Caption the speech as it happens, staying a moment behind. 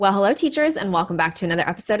Well, hello, teachers, and welcome back to another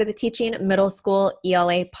episode of the Teaching Middle School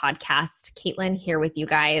ELA podcast. Caitlin here with you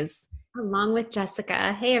guys. Along with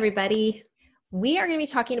Jessica. Hey, everybody. We are going to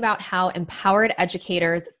be talking about how empowered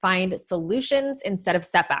educators find solutions instead of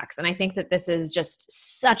setbacks. And I think that this is just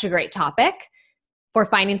such a great topic for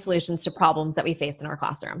finding solutions to problems that we face in our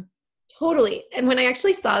classroom. Totally. And when I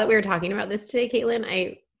actually saw that we were talking about this today, Caitlin,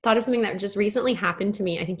 I thought of something that just recently happened to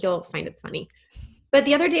me. I think you'll find it's funny. But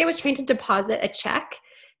the other day I was trying to deposit a check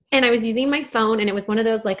and I was using my phone and it was one of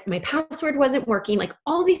those, like, my password wasn't working, like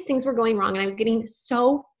all these things were going wrong and I was getting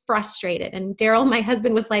so frustrated. And Daryl, my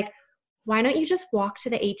husband, was like, why don't you just walk to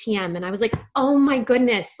the ATM? And I was like, oh my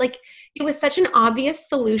goodness. Like, it was such an obvious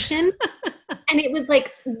solution. And it was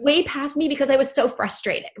like way past me because I was so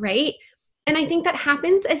frustrated, right? And I think that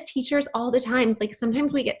happens as teachers all the time. Like,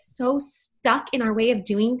 sometimes we get so stuck in our way of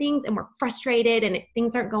doing things and we're frustrated and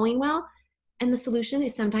things aren't going well. And the solution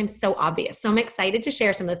is sometimes so obvious. So I'm excited to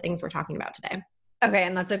share some of the things we're talking about today. Okay,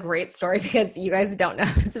 and that's a great story because you guys don't know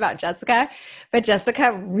this about Jessica, but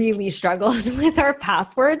Jessica really struggles with our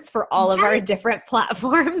passwords for all of our different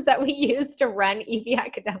platforms that we use to run EV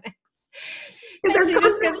Academics. And she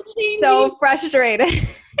just gets so frustrated.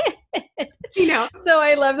 So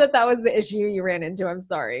I love that was the issue you ran into. I'm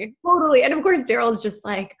sorry. Totally. And of course, Daryl's just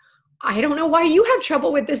like, I don't know why you have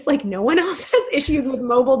trouble with this. Like, no one else has issues with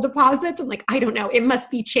mobile deposits. I'm like, I don't know. It must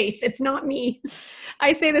be Chase. It's not me.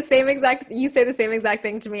 You say the same exact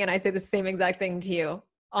thing to me, and I say the same exact thing to you.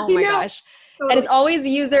 Oh my gosh. Totally. And it's always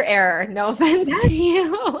user error. No offense to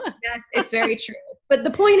you. Yes, it's very true. But the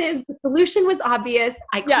point is, the solution was obvious.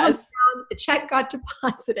 I calmed down, the check got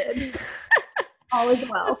deposited. All is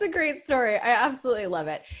well. That's a great story. I absolutely love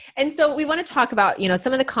it. And so we want to talk about,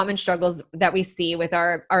 some of the common struggles that we see with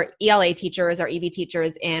our ELA teachers, our EV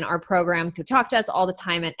teachers in our programs who talk to us all the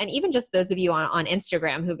time. And even just those of you on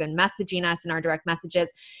Instagram who've been messaging us in our direct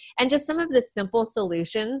messages, and just some of the simple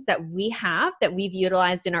solutions that we have that we've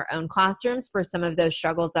utilized in our own classrooms for some of those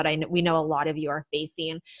struggles that we know a lot of you are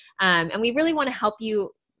facing. And we really want to help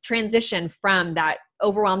you transition from that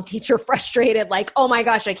overwhelmed teacher, frustrated, like, oh my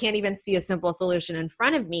gosh, I can't even see a simple solution in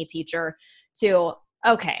front of me teacher, to,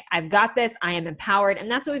 okay, I've got this, I am empowered. And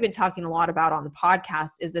that's what we've been talking a lot about on the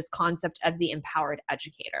podcast, is this concept of the empowered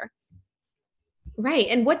educator. Right.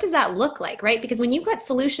 And what does that look like, right? Because when you've got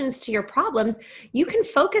solutions to your problems, you can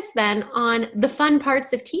focus then on the fun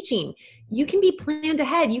parts of teaching. You can be planned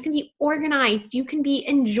ahead. You can be organized. You can be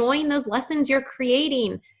enjoying those lessons you're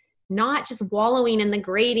creating, not just wallowing in the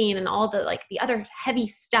grading and all the other heavy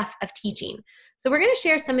stuff of teaching. So we're going to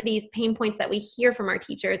share some of these pain points that we hear from our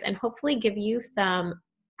teachers and hopefully give you some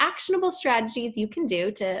actionable strategies you can do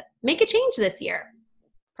to make a change this year.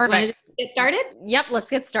 Perfect. Get started? Yep, let's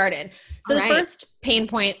get started. So the first pain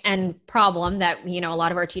point and problem that, a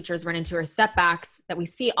lot of our teachers run into, or setbacks that we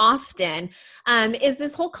see often, is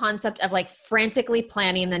this whole concept of frantically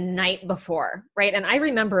planning the night before, right? And I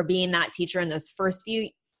remember being that teacher in those first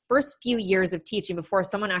few years of teaching before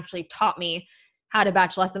someone actually taught me how to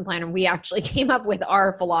batch lesson plan. And we actually came up with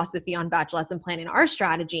our philosophy on batch lesson planning, our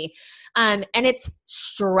strategy. And it's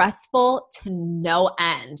stressful to no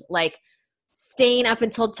end, staying up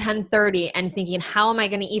until 10:30 and thinking, how am I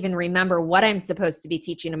going to even remember what I'm supposed to be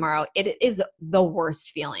teaching tomorrow? It is the worst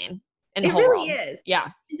feeling in the whole world. It really is. Yeah.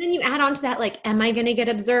 And then you add on to that, am I going to get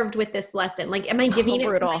observed with this lesson? Am I giving it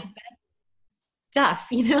my best stuff?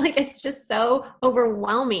 It's just so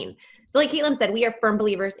overwhelming. So like Caitlin said, we are firm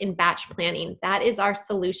believers in batch planning. That is our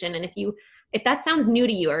solution. And if that sounds new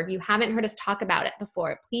to you, or if you haven't heard us talk about it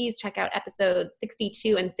before, please check out episodes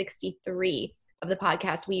 62 and 63 of the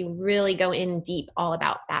podcast. We really go in deep all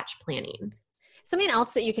about batch planning. Something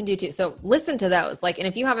else that you can do too. So listen to those. And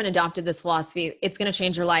if you haven't adopted this philosophy, it's going to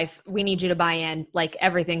change your life. We need you to buy in.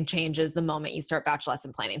 Everything changes the moment you start batch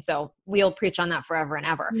lesson planning. So we'll preach on that forever and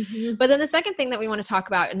ever. Mm-hmm. But then the second thing that we want to talk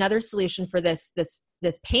about, another solution for this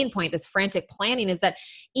pain point, this frantic planning, is that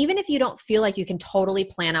even if you don't feel like you can totally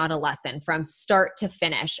plan out a lesson from start to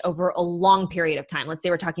finish over a long period of time, let's say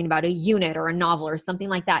we're talking about a unit or a novel or something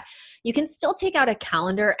like that, you can still take out a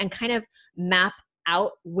calendar and kind of map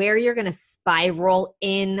out where you're going to spiral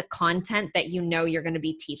in content that you're going to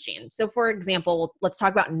be teaching. So for example, let's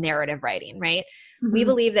talk about narrative writing, right? Mm-hmm. We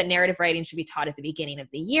believe that narrative writing should be taught at the beginning of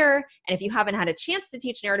the year. And if you haven't had a chance to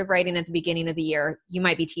teach narrative writing at the beginning of the year, you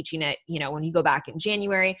might be teaching it, when you go back in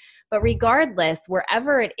January. But regardless,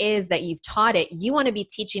 wherever it is that you've taught it, you want to be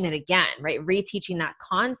teaching it again, right? Reteaching that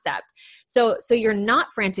concept. So you're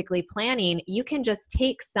not frantically planning. You can just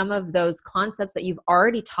take some of those concepts that you've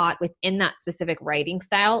already taught within that specific writing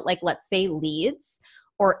style, let's say leads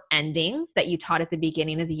or endings that you taught at the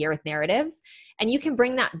beginning of the year with narratives. And you can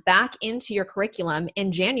bring that back into your curriculum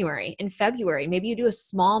in January, in February. Maybe you do a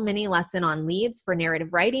small mini lesson on leads for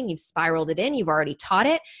narrative writing. You've spiraled it in, you've already taught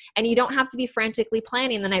it, and you don't have to be frantically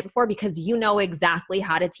planning the night before because you know exactly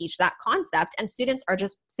how to teach that concept. And students are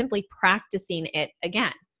just simply practicing it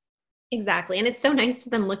again. Exactly. And it's so nice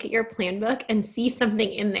to then look at your plan book and see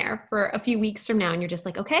something in there for a few weeks from now. And you're just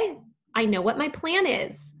like, okay, I know what my plan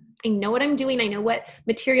is. I know what I'm doing. I know what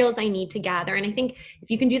materials I need to gather. And I think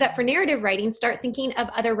if you can do that for narrative writing, start thinking of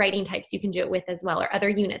other writing types you can do it with as well, or other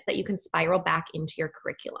units that you can spiral back into your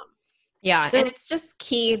curriculum. Yeah. So, and it's just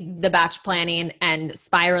key, the batch planning and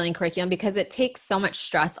spiraling curriculum, because it takes so much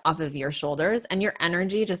stress off of your shoulders and your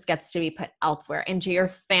energy just gets to be put elsewhere, into your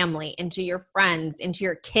family, into your friends, into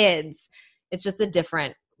your kids. It's just a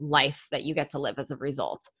different life that you get to live as a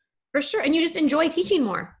result. For sure. And you just enjoy teaching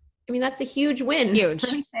more. I mean, that's a huge win. Huge,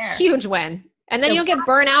 right, huge win. And then you don't get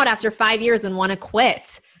burnt out after 5 years and want to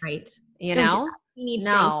quit. Right. You know? We need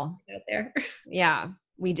strong out there. Yeah,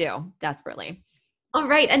 we do desperately. All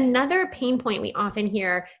right. Another pain point we often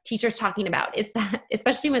hear teachers talking about is that,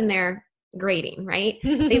 especially when they're grading, right?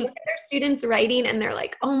 They look at their students' writing and they're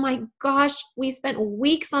like, oh my gosh, we spent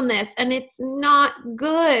weeks on this and it's not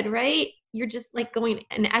good, right? You're just like going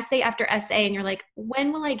an essay after essay and you're like,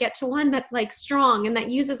 when will I get to one that's like strong and that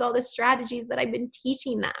uses all the strategies that I've been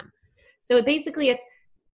teaching them? So basically it's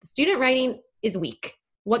student writing is weak.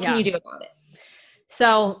 What can you do about it?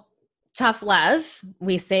 So tough love.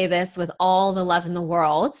 We say this with all the love in the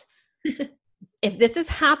world. If this is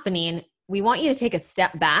happening, we want you to take a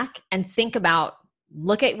step back and think about,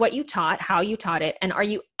 look at what you taught, how you taught it, and are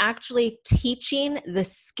you actually teaching the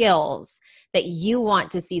skills that you want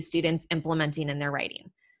to see students implementing in their writing?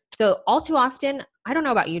 So all too often, I don't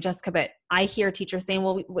know about you, Jessica, but I hear teachers saying,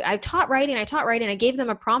 well, I taught writing, I gave them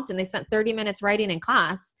a prompt and they spent 30 minutes writing in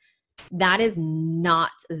class. That is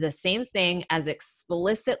not the same thing as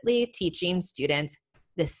explicitly teaching students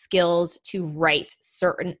the skills to write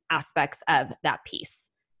certain aspects of that piece.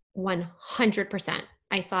 100%.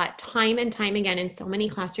 I saw it time and time again in so many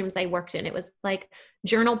classrooms I worked in. It was like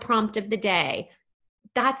journal prompt of the day.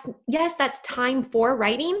 That's time for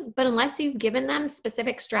writing, but unless you've given them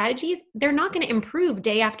specific strategies, they're not going to improve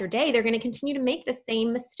day after day. They're going to continue to make the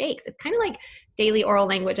same mistakes. It's kind of like daily oral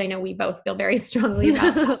language. I know we both feel very strongly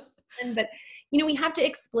about that. But, we have to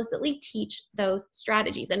explicitly teach those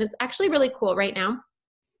strategies. And it's actually really cool right now.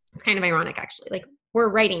 It's kind of ironic, actually. Like, we're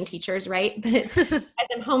writing teachers, right? But as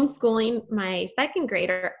I'm homeschooling my second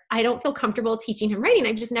grader, I don't feel comfortable teaching him writing.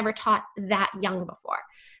 I've just never taught that young before.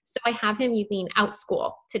 So I have him using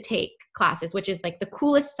OutSchool to take classes, which is like the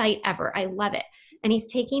coolest site ever. I love it. And he's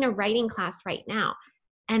taking a writing class right now.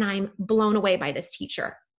 And I'm blown away by this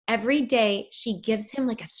teacher. Every day she gives him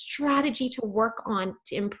like a strategy to work on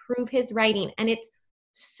to improve his writing. And it's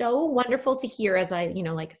so wonderful to hear as I,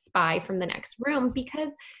 like spy from the next room,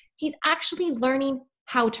 because he's actually learning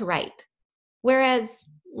how to write. Whereas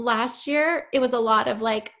last year it was a lot of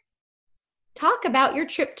like, talk about your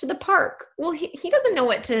trip to the park. Well, he doesn't know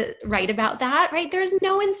what to write about that, right? There's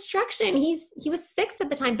no instruction. He was 6 at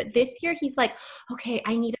the time, but this year he's like, okay,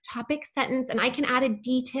 I need a topic sentence and I can add a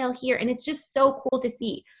detail here. And it's just so cool to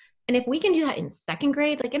see. And if we can do that in second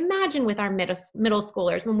grade, like imagine with our middle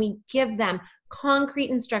schoolers, when we give them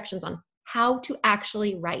concrete instructions on how to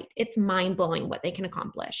actually write, it's mind blowing what they can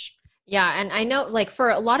accomplish. Yeah. And I know like for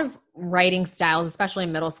a lot of writing styles, especially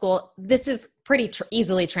in middle school, this is pretty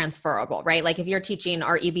easily transferable, right? Like if you're teaching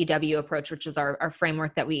our EBW approach, which is our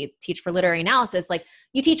framework that we teach for literary analysis, like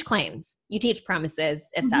you teach claims, you teach premises,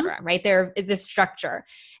 et cetera, right? There is this structure.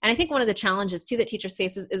 And I think one of the challenges too that teachers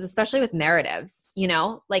face is especially with narratives,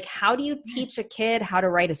 like how do you teach a kid how to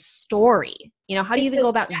write a story? How do you even go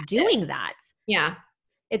about doing that? Yeah.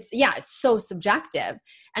 It's so subjective.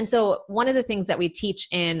 And so one of the things that we teach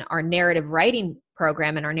in our narrative writing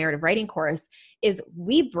program and our narrative writing course is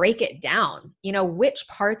we break it down. Which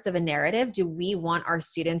parts of a narrative do we want our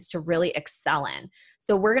students to really excel in?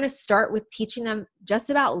 So we're going to start with teaching them just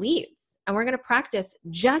about leads, and we're going to practice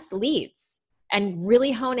just leads and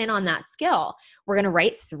really hone in on that skill. We're going to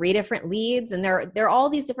write 3 different leads, and there are all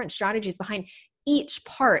these different strategies behind each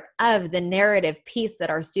part of the narrative piece that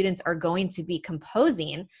our students are going to be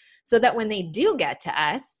composing, so that when they do get to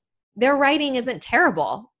us, their writing isn't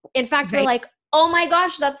terrible. In fact, we're like, oh my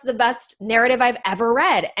gosh, that's the best narrative I've ever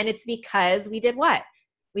read. And it's because we did what?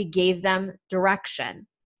 We gave them direction.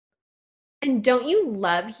 And don't you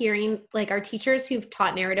love hearing like our teachers who've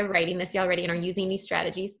taught narrative writing this already and are using these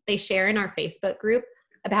strategies, they share in our Facebook group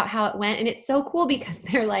about how it went. And it's so cool because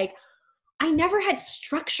they're like, I never had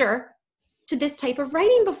structure to this type of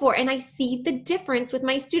writing before, and I see the difference with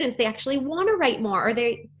my students. They actually want to write more, or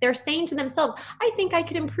they're saying to themselves, I think I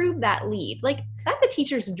could improve that lead. Like, that's a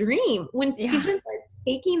teacher's dream when students are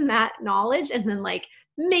taking that knowledge and then like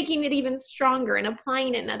making it even stronger and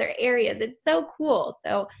applying it in other areas. It's so cool.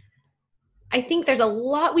 So I think there's a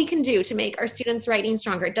lot we can do to make our students' writing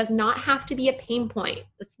stronger. It does not have to be a pain point.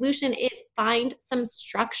 The solution is find some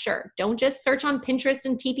structure. Don't just search on Pinterest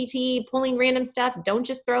and TPT, pulling random stuff. Don't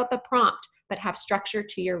just throw up a prompt, but have structure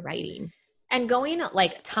to your writing. And going,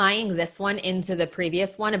 like, tying this one into the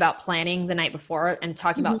previous one about planning the night before and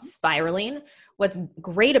talking about spiraling, what's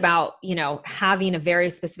great about, you know, having a very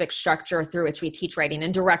specific structure through which we teach writing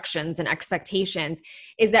and directions and expectations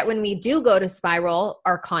is that when we do go to spiral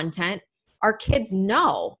our content, our kids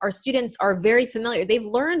know, our students are very familiar. They've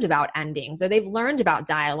learned about endings or they've learned about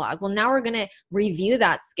dialogue. Well, now we're going to review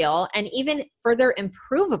that skill and even further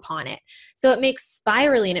improve upon it. So it makes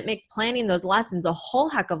spiraling, it makes planning those lessons a whole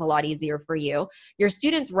heck of a lot easier for you. Your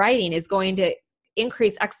students' writing is going to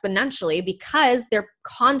increase exponentially because they're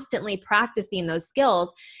constantly practicing those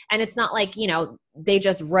skills. And it's not like, you know, they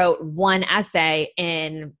just wrote one essay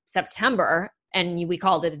in September and we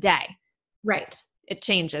called it a day. Right. It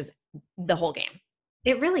changes the whole game.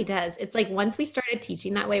 It really does. It's like once we started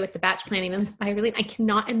teaching that way with the batch planning and spiraling, I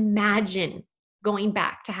cannot imagine going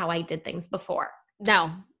back to how I did things before.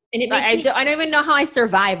 No. And it I don't even know how I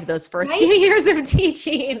survived those first few years of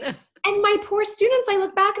teaching. And my poor students, I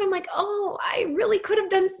look back and I'm like, oh, I really could have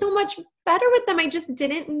done so much better with them. I just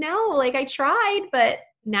didn't know. Like, I tried, but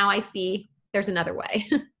now I see there's another way.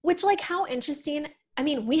 Which, like, how interesting. I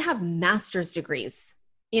mean, we have master's degrees.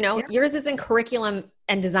 You know, yours is in curriculum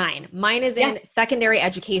and design. Mine is in secondary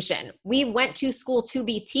education. We went to school to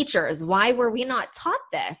be teachers. Why were we not taught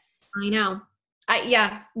this? I know.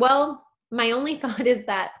 Well, my only thought is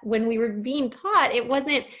that when we were being taught, it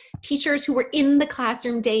wasn't teachers who were in the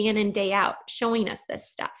classroom day in and day out showing us this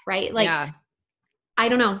stuff, right? Like, I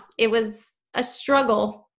don't know. It was a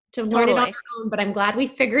struggle to learn it on our own, but I'm glad we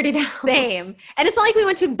figured it out. Same. And it's not like we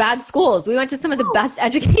went to bad schools. We went to some of the best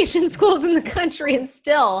education schools in the country, and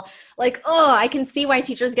still, like, I can see why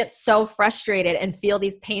teachers get so frustrated and feel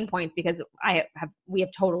these pain points because we have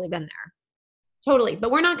totally been there. Totally.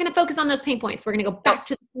 But we're not going to focus on those pain points. We're going to go back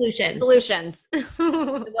to the solutions.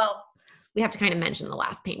 Well, we have to kind of mention the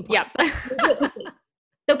last pain point. Yep.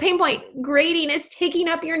 So pain point, grading is taking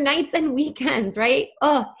up your nights and weekends, right?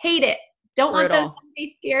 Oh, hate it. Don't want those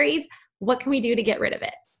Sunday scaries. What can we do to get rid of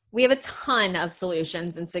it? We have a ton of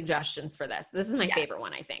solutions and suggestions for this. This is my favorite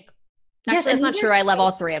one, I think. Actually, that's not true. I love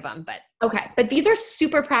all three of them, but. Okay. But these are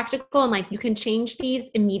super practical and like you can change these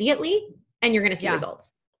immediately and you're going to see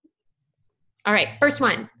results. All right. First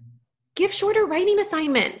one, give shorter writing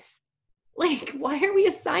assignments. Like, why are we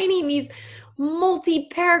assigning these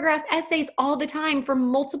multi-paragraph essays all the time for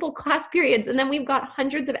multiple class periods? And then we've got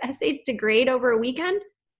hundreds of essays to grade over a weekend.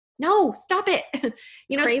 No, stop it.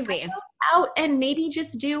 Crazy. Out and maybe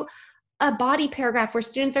just do a body paragraph where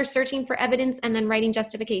students are searching for evidence and then writing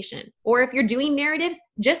justification. Or if you're doing narratives,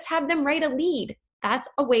 just have them write a lead. That's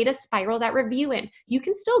a way to spiral that review in. You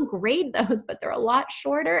can still grade those, but they're a lot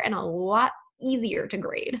shorter and a lot easier to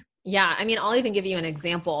grade. Yeah. I mean, I'll even give you an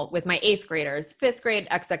example with my 8th graders. 5th grade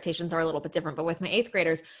expectations are a little bit different, but with my 8th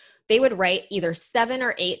graders, they would write either 7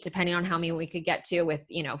 or 8, depending on how many we could get to with,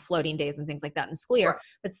 floating days and things like that in the school year,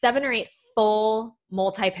 but 7 or 8 full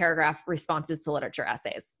multi-paragraph responses to literature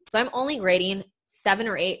essays. So I'm only grading 7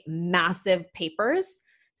 or 8 massive papers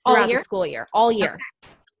throughout the school year, all year,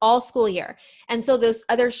 all school year. And so those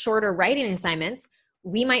other shorter writing assignments,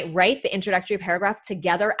 we might write the introductory paragraph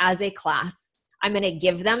together as a class. I'm going to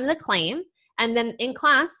give them the claim, and then in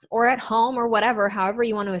class or at home or whatever, however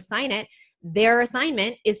you want to assign it, their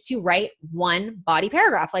assignment is to write one body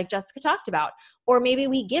paragraph like Jessica talked about. Or maybe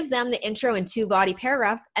we give them the intro and 2 body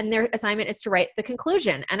paragraphs and their assignment is to write the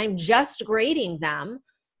conclusion. And I'm just grading them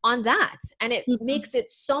on that. And it makes it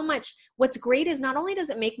so much, what's great is not only does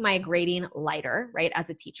it make my grading lighter, right, as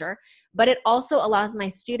a teacher, but it also allows my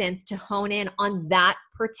students to hone in on that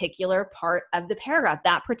particular part of the paragraph,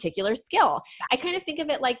 that particular skill. I kind of think of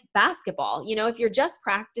it like basketball. If you're just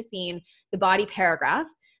practicing the body paragraph,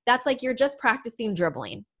 that's like you're just practicing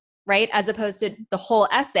dribbling, right? As opposed to the whole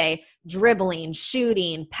essay, dribbling,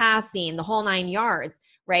 shooting, passing, the whole 9 yards,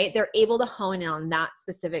 right? They're able to hone in on that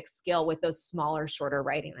specific skill with those smaller, shorter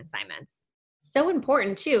writing assignments. So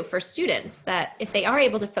important too for students that if they are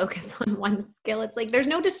able to focus on one skill, it's like there's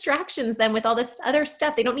no distractions then with all this other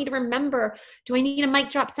stuff. They don't need to remember, do I need a mic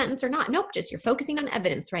drop sentence or not? Nope, just you're focusing on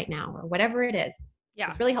evidence right now or whatever it is. Yeah,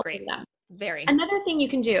 it's really helpful for them. Very. Another thing you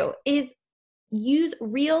can do is use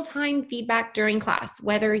real-time feedback during class,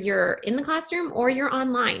 whether you're in the classroom or you're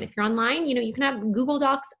online. If you're online, you can have Google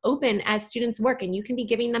Docs open as students work and you can be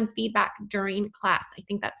giving them feedback during class. I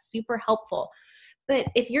think that's super helpful. But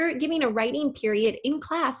if you're giving a writing period in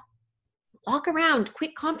class, walk around,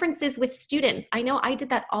 quick conferences with students. I know I did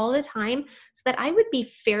that all the time so that I would be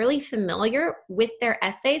fairly familiar with their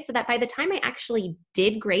essays so that by the time I actually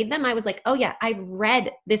did grade them, I was like, oh yeah, I've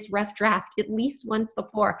read this rough draft at least once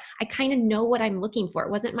before. I kind of know what I'm looking for. It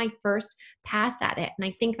wasn't my first pass at it. And I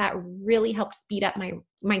think that really helped speed up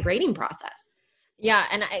my grading process. Yeah.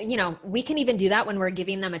 And, we can even do that when we're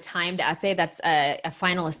giving them a timed essay that's a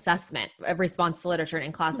final assessment, a response to literature and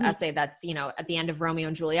in-class essay that's, at the end of Romeo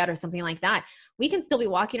and Juliet or something like that. We can still be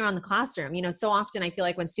walking around the classroom. So often I feel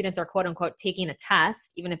like when students are quote unquote taking a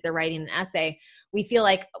test, even if they're writing an essay, we feel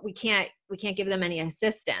like we can't give them any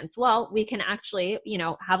assistance. Well, we can actually,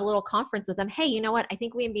 have a little conference with them. Hey, you know what? I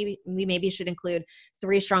think we maybe should include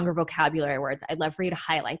 3 stronger vocabulary words. I'd love for you to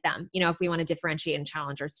highlight them, if we want to differentiate and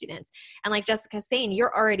challenge our students. And like Jessica's saying,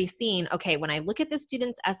 you're already seeing, okay, when I look at the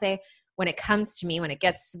student's essay, when it comes to me, when it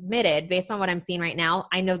gets submitted, based on what I'm seeing right now,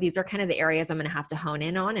 I know these are kind of the areas I'm going to have to hone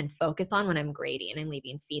in on and focus on when I'm grading and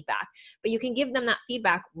leaving feedback. But you can give them that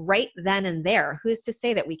feedback right then and there. Who's to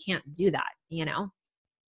say that we can't do that,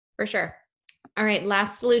 For sure. All right,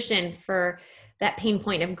 last solution for that pain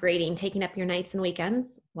point of grading, taking up your nights and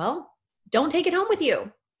weekends. Well, don't take it home with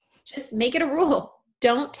you. Just make it a rule.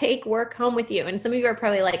 Don't take work home with you. And some of you are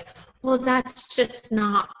probably like, well, that's just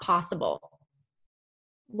not possible.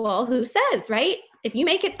 Well, who says, right? If you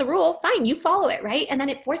make it the rule, fine, you follow it, right? And then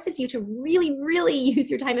it forces you to really, really use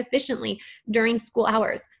your time efficiently during school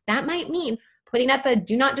hours. That might mean putting up a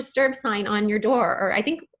do not disturb sign on your door. Or I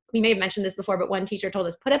think we may have mentioned this before, but one teacher told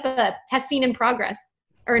us, put up a testing in progress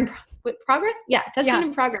or in progress? Yeah, testing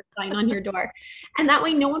in progress sign on your door. And that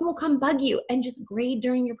way no one will come bug you and just grade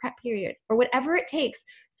during your prep period or whatever it takes.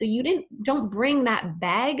 So you don't bring that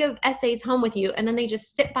bag of essays home with you and then they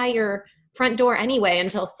just sit by your front door anyway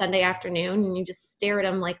until Sunday afternoon and you just stare at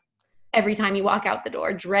them like every time you walk out the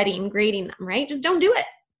door, dreading grading them, right? Just don't do it.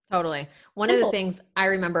 Totally. One of the things I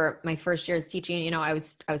remember my first years teaching, I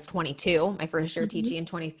was 22, my first year teaching in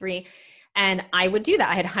 23. And I would do that.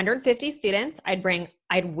 I had 150 students. I'd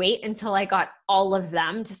wait until I got all of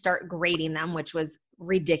them to start grading them, which was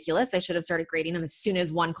ridiculous. I should have started grading them as soon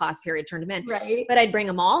as one class period turned them in. Right. But I'd bring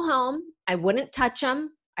them all home. I wouldn't touch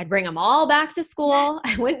them. I'd bring them all back to school.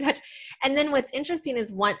 I wouldn't touch. And then what's interesting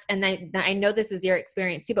is I know this is your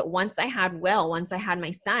experience too, but once I had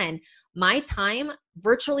my son, my time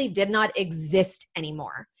virtually did not exist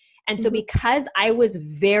anymore. And so because I was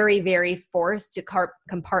very, very forced to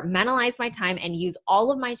compartmentalize my time and use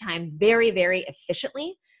all of my time very, very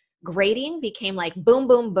efficiently, grading became like boom,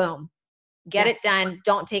 boom, boom. Get it done.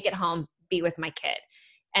 Don't take it home. Be with my kid.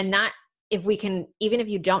 And that, if we can, even if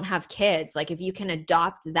you don't have kids, like if you can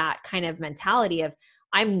adopt that kind of mentality of,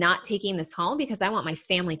 I'm not taking this home because I want my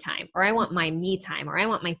family time, or I want my me time, or I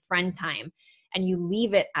want my friend time, and you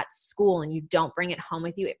leave it at school and you don't bring it home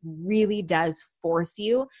with you, it really does force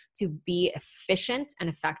you to be efficient and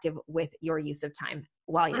effective with your use of time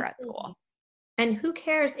while you're at school. And who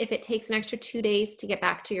cares if it takes an extra 2 days to get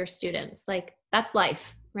back to your students? Like, that's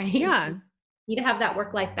life, right? Yeah. You need to have that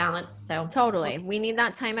work-life balance. So totally. We need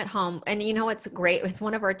that time at home. And you know what's great is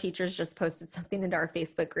one of our teachers just posted something into our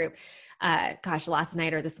Facebook group, last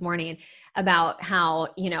night or this morning, about how,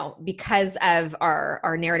 because of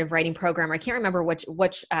our narrative writing program, I can't remember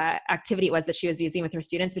which activity it was that she was using with her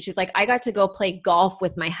students, but she's like, I got to go play golf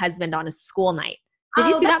with my husband on a school night. Did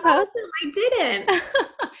you see that post? Awesome. I didn't. Love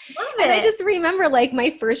it. And I just remember like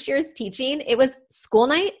my first year's teaching, it was school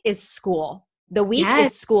night is school. The week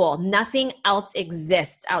is school. Nothing else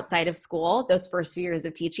exists outside of school, those first few years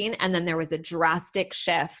of teaching. And then there was a drastic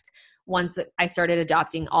shift once I started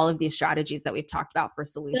adopting all of these strategies that we've talked about for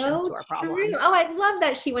solutions to our problems. Oh, I love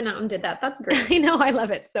that she went out and did that. That's great. I know. I love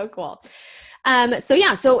it. So cool.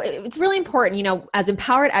 So it's really important, as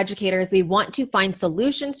empowered educators, we want to find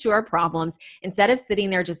solutions to our problems instead of sitting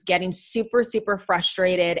there just getting super, super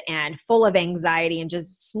frustrated and full of anxiety and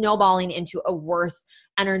just snowballing into a worse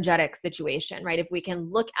energetic situation, right? If we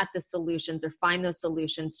can look at the solutions or find those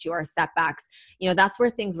solutions to our setbacks, that's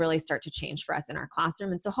where things really start to change for us in our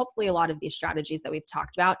classroom. And so hopefully a lot of these strategies that we've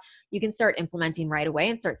talked about, you can start implementing right away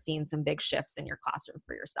and start seeing some big shifts in your classroom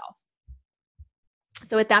for yourself.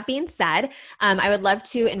 So with that being said, I would love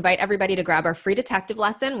to invite everybody to grab our free detective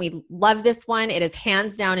lesson. We love this one. It is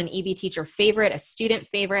hands down an EB teacher favorite, a student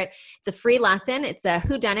favorite. It's a free lesson. It's a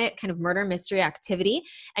whodunit kind of murder mystery activity.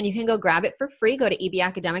 And you can go grab it for free. Go to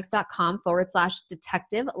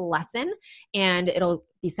ebacademics.com/detective lesson, and it'll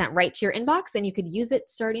be sent right to your inbox, and you could use it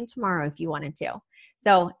starting tomorrow if you wanted to.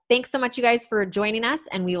 So thanks so much, you guys, for joining us,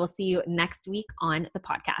 and we will see you next week on the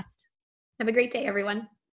podcast. Have a great day, everyone.